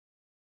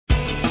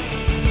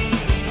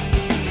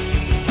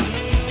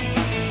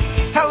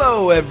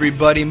Hello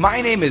everybody, my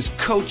name is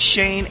Coach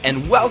Shane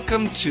and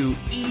welcome to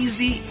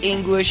Easy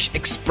English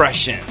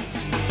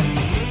Expressions.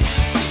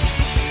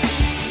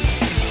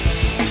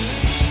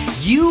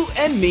 You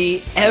and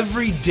me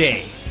every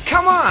day.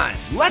 Come on,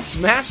 let's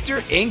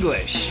master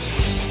English.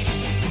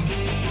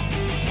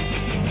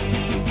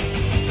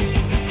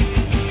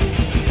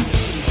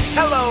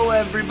 Hello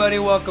everybody,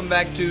 welcome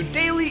back to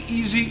Daily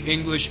Easy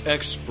English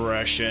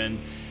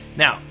Expression.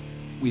 Now,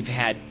 we've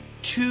had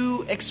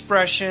two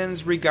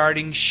expressions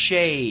regarding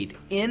shade.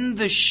 In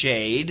the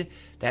shade,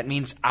 that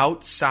means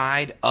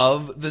outside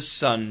of the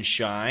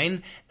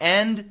sunshine,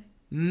 and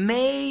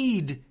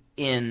made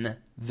in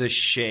the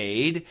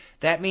shade,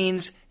 that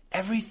means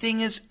everything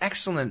is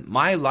excellent.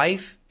 My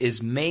life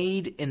is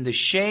made in the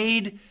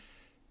shade.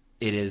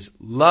 It is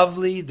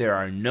lovely. There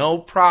are no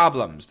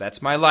problems.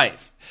 That's my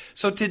life.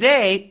 So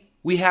today,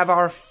 we have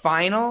our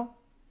final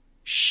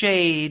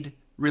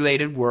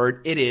shade-related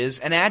word. It is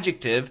an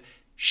adjective,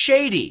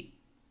 shady.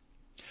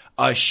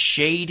 A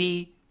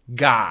shady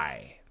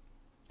guy.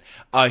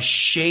 A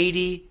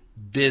shady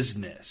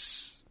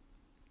business.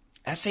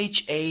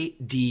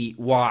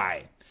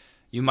 S-H-A-D-Y.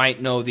 You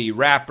might know the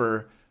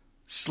rapper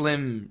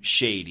Slim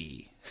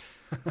Shady.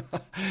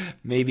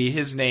 Maybe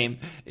his name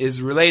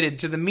is related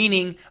to the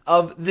meaning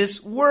of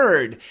this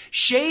word.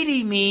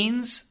 Shady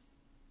means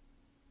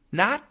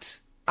not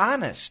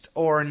honest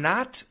or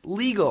not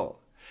legal,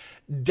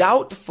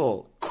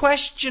 doubtful,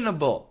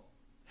 questionable,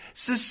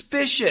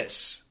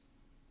 suspicious,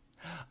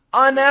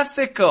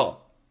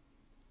 unethical,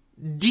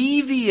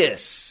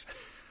 devious.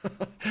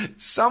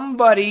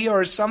 Somebody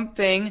or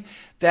something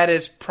that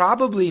is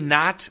probably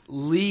not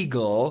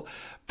legal,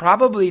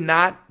 probably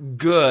not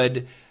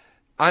good,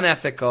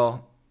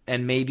 unethical,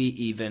 and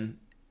maybe even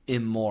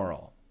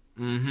immoral.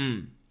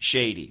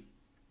 Shady.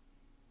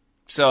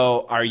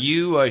 So, are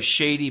you a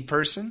shady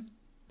person?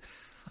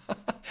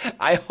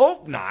 I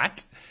hope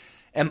not.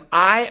 Am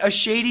I a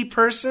shady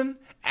person?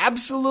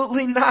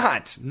 Absolutely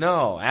not.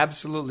 No,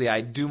 absolutely.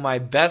 I do my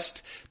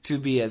best to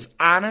be as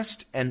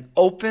honest and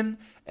open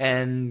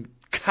and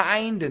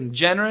kind and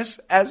generous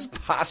as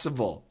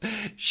possible.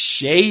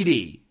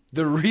 Shady.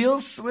 The real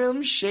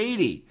Slim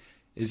Shady.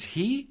 Is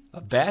he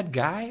a bad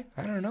guy?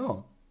 I don't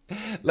know.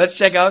 Let's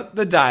check out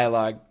the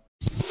dialogue.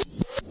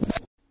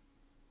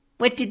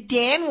 What did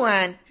Dan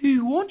want? He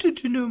wanted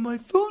to know my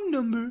phone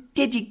number.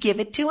 Did you give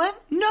it to him?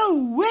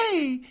 No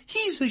way!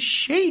 He's a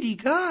shady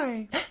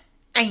guy.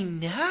 I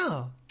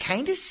know.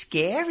 Kinda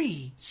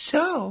scary.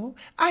 So,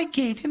 I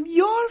gave him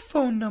your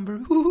phone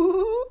number.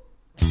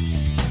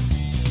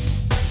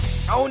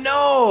 Oh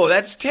no,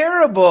 that's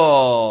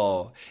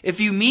terrible. If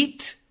you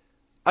meet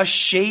a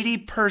shady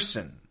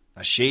person,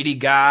 a shady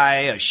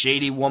guy, a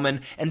shady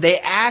woman, and they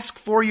ask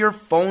for your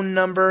phone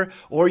number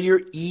or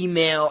your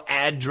email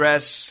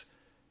address,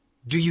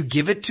 do you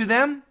give it to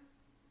them?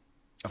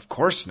 Of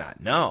course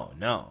not.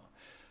 No.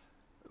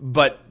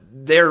 But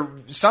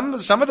some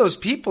of those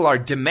people are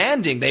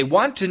demanding. They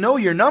want to know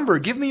your number.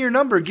 Give me your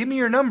number. Give me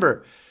your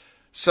number.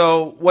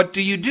 So what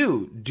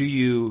do? Do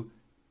you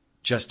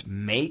just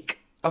make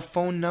a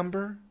phone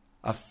number?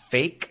 A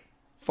fake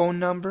phone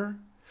number?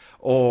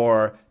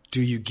 Or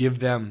do you give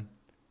them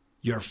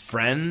your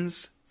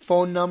friend's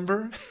phone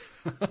number?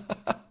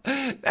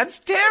 That's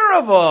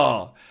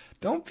terrible.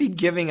 Don't be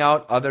giving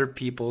out other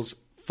people's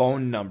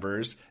phone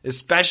numbers,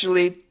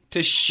 especially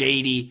to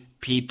shady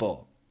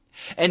people.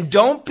 And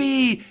don't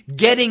be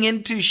getting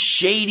into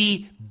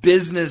shady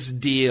business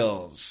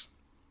deals.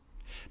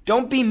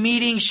 Don't be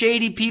meeting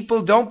shady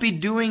people. Don't be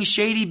doing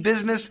shady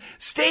business.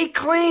 Stay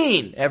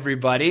clean,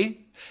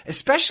 everybody.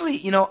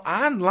 Especially,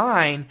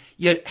 online,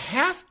 you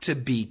have to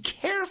be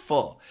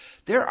careful.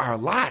 There are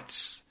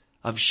lots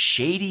of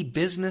shady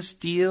business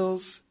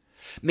deals.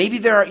 Maybe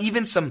there are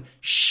even some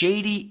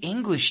shady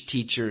English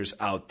teachers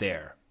out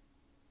there.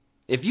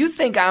 If you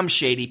think I'm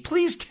shady,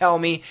 please tell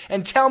me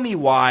and tell me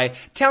why.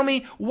 Tell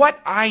me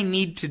what I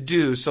need to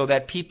do so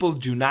that people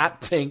do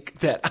not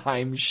think that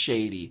I'm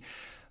shady.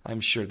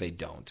 I'm sure they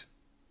don't.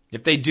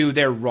 If they do,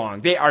 they're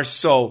wrong. They are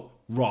so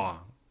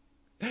wrong.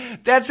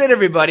 That's it,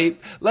 everybody.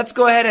 Let's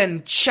go ahead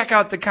and check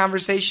out the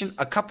conversation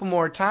a couple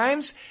more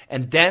times,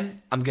 and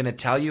then I'm going to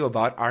tell you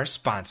about our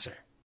sponsor.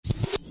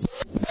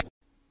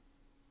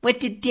 What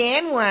did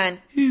Dan want?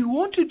 He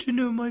wanted to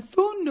know my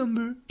phone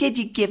number. Did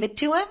you give it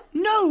to him?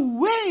 No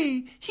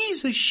way!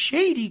 He's a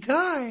shady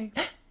guy.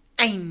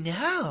 I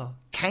know.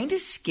 Kinda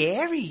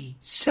scary.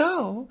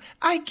 So,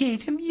 I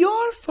gave him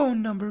your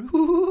phone number.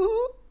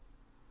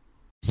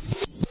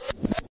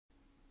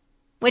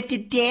 What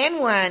did Dan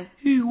want?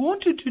 He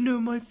wanted to know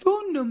my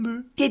phone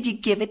number. Did you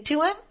give it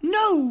to him?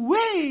 No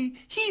way!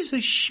 He's a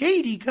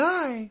shady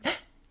guy.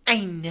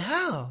 I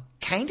know.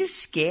 Kinda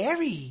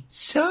scary.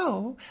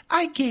 So,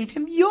 I gave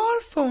him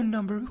your phone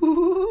number.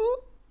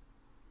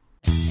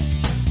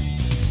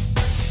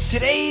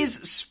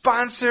 Today's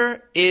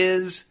sponsor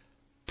is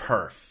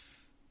Perf.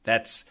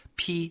 That's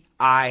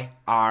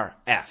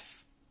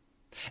P-I-R-F.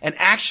 And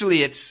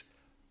actually, it's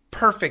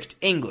perfect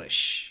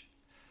English.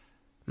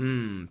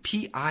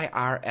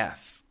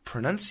 P-I-R-F.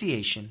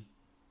 Pronunciation,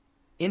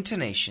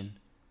 intonation,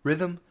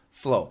 rhythm,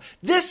 flow.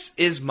 This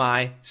is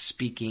my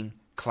speaking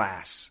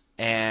class,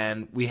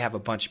 and we have a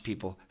bunch of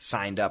people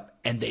signed up,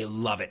 and they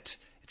love it.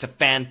 It's a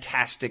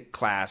fantastic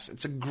class.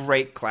 It's a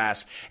great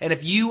class. And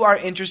if you are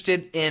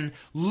interested in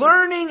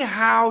learning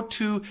how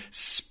to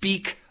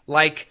speak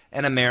like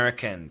an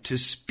American, to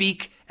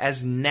speak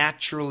as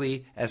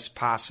naturally as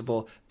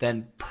possible,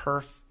 then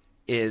Perf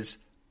is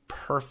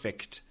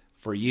perfect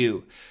for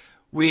you.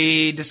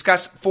 We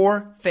discuss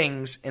 4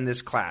 things in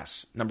this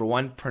class. Number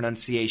 1,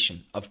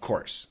 pronunciation, of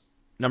course.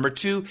 Number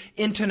 2,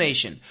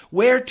 intonation,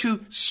 where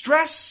to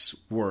stress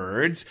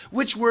words,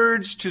 which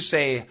words to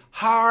say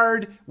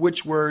hard,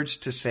 which words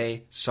to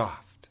say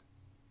soft.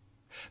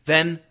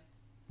 Then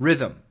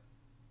rhythm,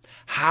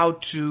 how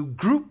to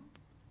group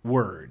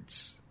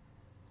words,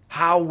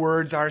 how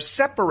words are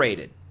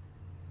separated.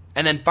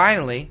 And then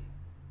finally,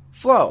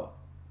 flow,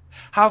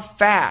 how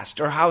fast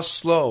or how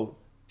slow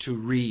to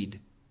read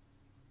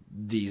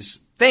these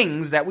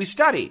things that we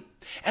study.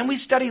 And we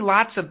study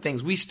lots of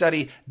things. We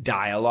study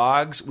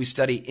dialogues, we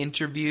study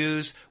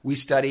interviews, we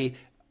study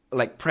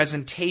like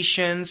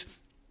presentations,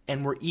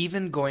 and we're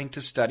even going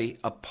to study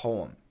a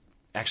poem.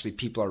 Actually,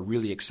 people are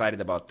really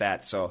excited about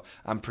that, so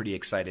I'm pretty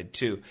excited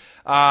too.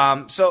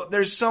 So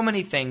there's so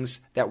many things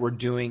that we're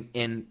doing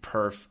in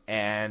Perf,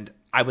 and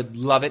I would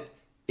love it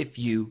if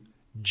you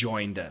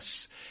joined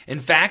us. In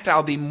fact,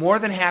 I'll be more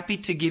than happy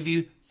to give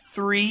you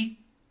 3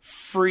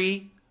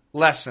 free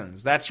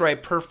lessons. That's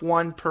right, Perf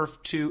 1,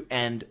 Perf 2,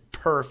 and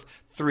Perf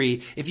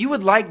 3. If you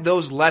would like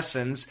those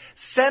lessons,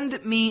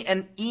 send me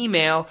an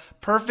email,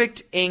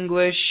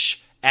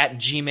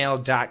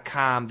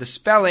 perfectenglish@gmail.com. The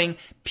spelling,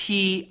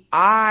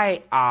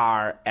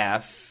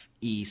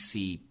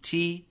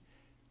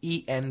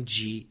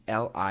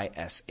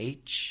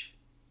 PIRFECTENGLISH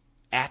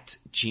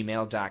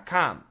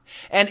 @gmail.com.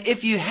 And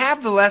if you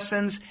have the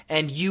lessons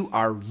and you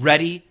are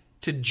ready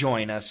to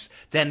join us,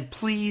 then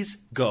please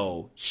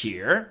go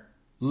here.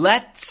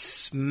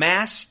 Let's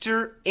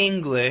Master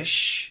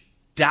English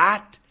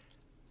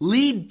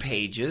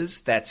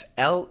 .leadpages, that's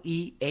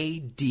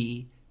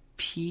LEADPAGES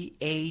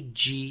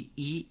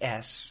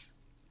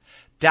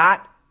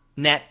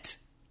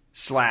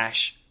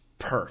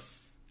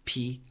 .net/perf,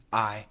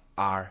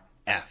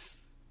 PIRF.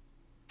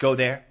 Go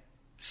there,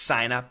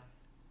 sign up,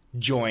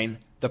 join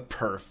the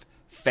Perf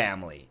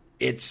family.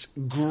 It's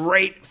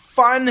great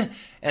fun,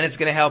 and it's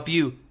going to help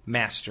you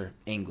master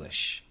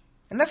English.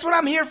 And that's what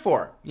I'm here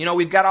for. You know,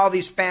 we've got all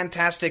these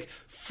fantastic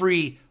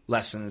free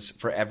lessons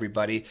for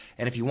everybody.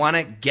 And if you want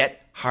to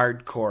get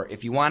hardcore,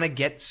 if you want to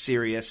get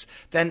serious,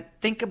 then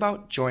think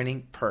about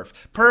joining Perf.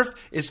 Perf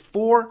is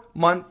 4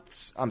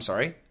 months,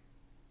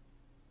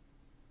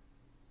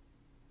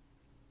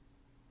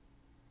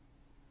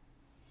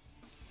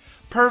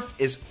 Perf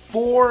is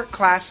 4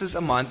 classes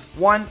a month,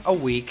 1 a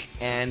week,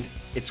 and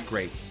it's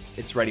great.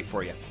 It's ready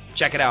for you.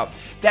 Check it out.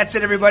 That's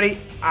it,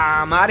 everybody.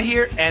 I'm out of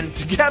here, and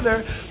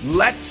together,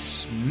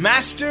 let's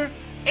master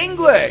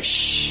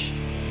English.